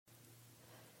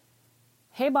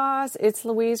Hey boss, it's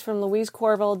Louise from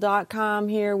louisecorville.com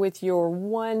here with your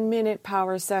 1-minute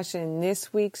power session.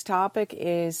 This week's topic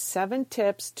is 7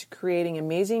 tips to creating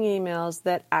amazing emails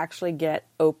that actually get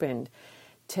opened.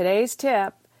 Today's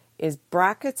tip is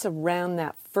brackets around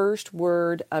that first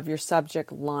word of your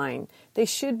subject line. They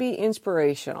should be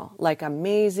inspirational, like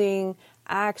amazing,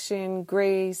 action,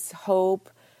 grace, hope,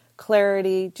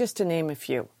 clarity, just to name a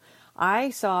few. I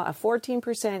saw a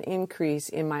 14% increase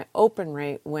in my open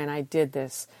rate when I did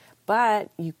this, but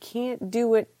you can't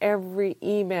do it every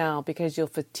email because you'll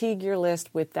fatigue your list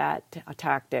with that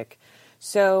tactic.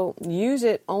 So use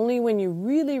it only when you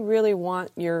really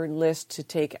want your list to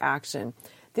take action.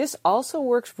 This also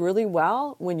works really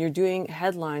well when you're doing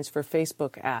headlines for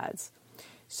Facebook ads.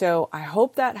 So I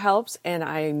hope that helps, and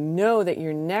I know that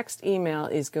your next email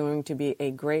is going to be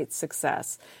a great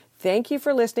success. Thank you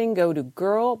for listening. Go to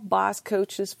Girl Boss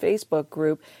Coaches Facebook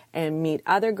group and meet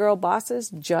other girl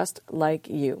bosses just like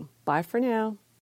you. Bye for now.